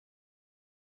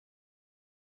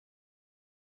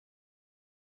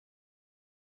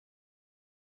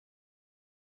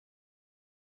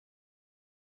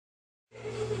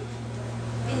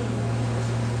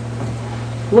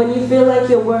When you feel like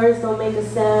your words don't make a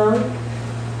sound,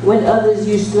 when others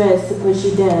use threats to push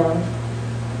you down,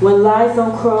 when lies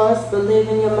don't cross but live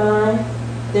in your mind,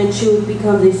 then truth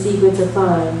becomes a secret to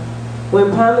find.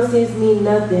 When promises mean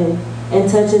nothing and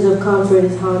touches of comfort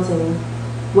is haunting,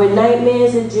 when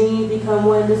nightmares and dreams become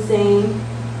one and the same,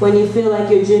 when you feel like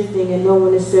you're drifting and no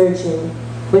one is searching,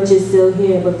 but you're still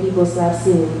here but people stop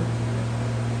seeing.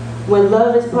 When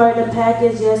love is part of the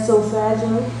package yet so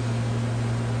fragile,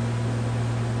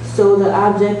 so the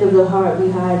object of the heart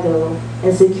we hide though,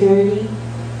 and security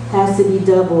has to be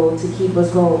doubled to keep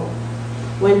us whole.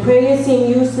 When prayers seem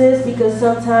useless because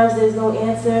sometimes there's no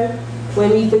answer,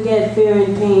 when we forget fear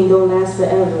and pain don't last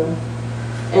forever.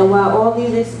 And while all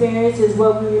these experiences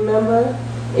what we remember,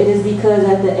 it is because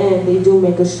at the end they do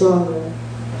make us stronger.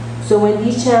 So when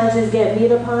these challenges get me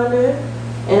to ponder,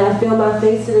 and I feel my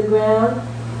face to the ground,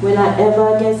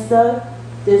 whenever I get stuck,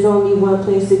 there's only one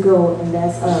place to go, and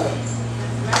that's up.